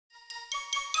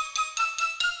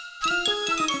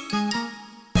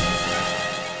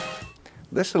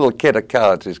This little kit of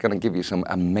cards is going to give you some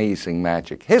amazing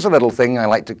magic. Here's a little thing I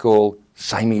like to call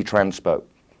Transpo.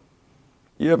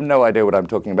 You have no idea what I'm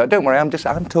talking about. Don't worry, I'm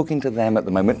talking to them at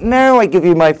the moment. Now I give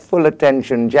you my full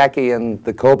attention, Jackie and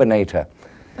the Corbinator.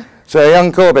 So,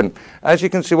 young Corbin, as you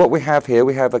can see what we have here,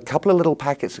 we have a couple of little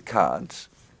packets of cards.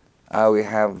 We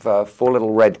have 4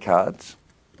 little red cards.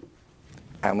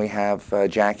 And we have,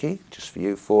 Jackie, just for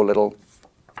you, 4 little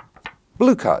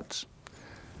blue cards.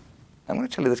 I'm going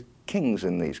to tell you there's kings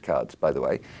in these cards, by the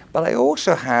way. But I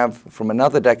also have, from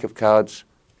another deck of cards,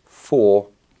 4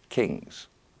 kings.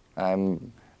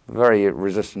 I'm very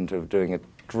resistant of doing a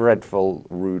dreadful,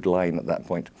 rude line at that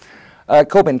point.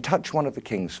 Corbin, touch one of the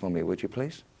kings for me, would you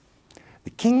please?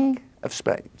 The king of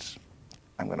spades.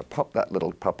 I'm going to pop that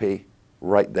little puppy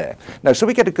right there. Now, so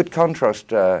we get a good contrast,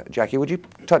 Jackie, would you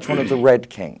touch one of the red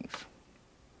kings?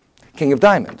 King of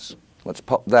diamonds. Let's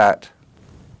pop that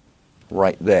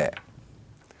right there.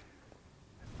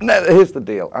 Now, here's the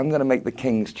deal. I'm going to make the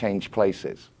kings change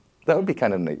places. That would be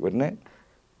kind of neat, wouldn't it?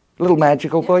 A little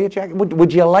magical for you, Jackie?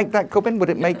 Would you like that, Corbin? Would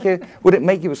it make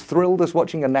you as thrilled as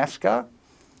watching a NASCAR?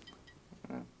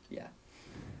 Yeah.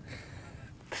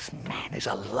 This man is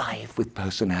alive with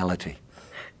personality.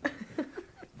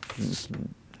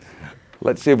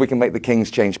 Let's see if we can make the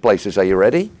kings change places. Are you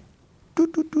ready?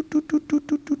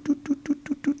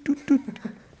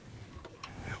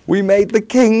 We made the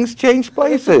kings change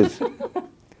places.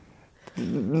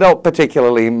 Not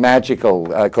particularly magical,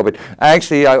 Corbin.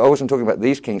 Actually, I wasn't talking about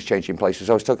these kings changing places.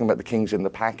 I was talking about the kings in the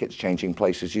packets changing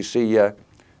places. You see, the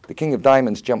king of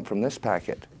diamonds jumped from this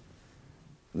packet.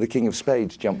 The king of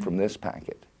spades jumped from this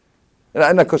packet.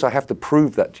 And of course, I have to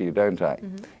prove that to you, don't I?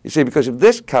 Mm-hmm. You see, because if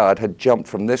this card had jumped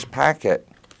from this packet,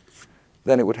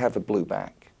 then it would have a blue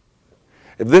back.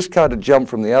 If this card had jumped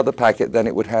from the other packet, then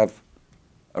it would have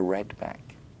a red back.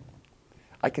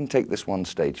 I can take this one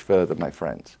stage further, my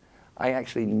friends. I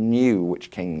actually knew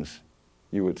which kings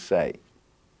you would say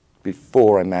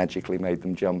before I magically made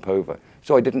them jump over.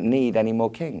 So I didn't need any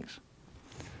more kings.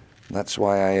 That's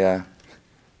why I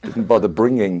didn't bother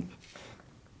bringing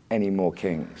any more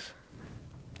kings.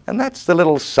 And that's the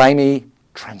little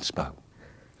Transpo.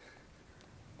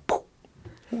 Oh,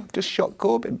 just shot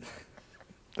Corbin.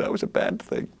 That was a bad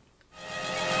thing.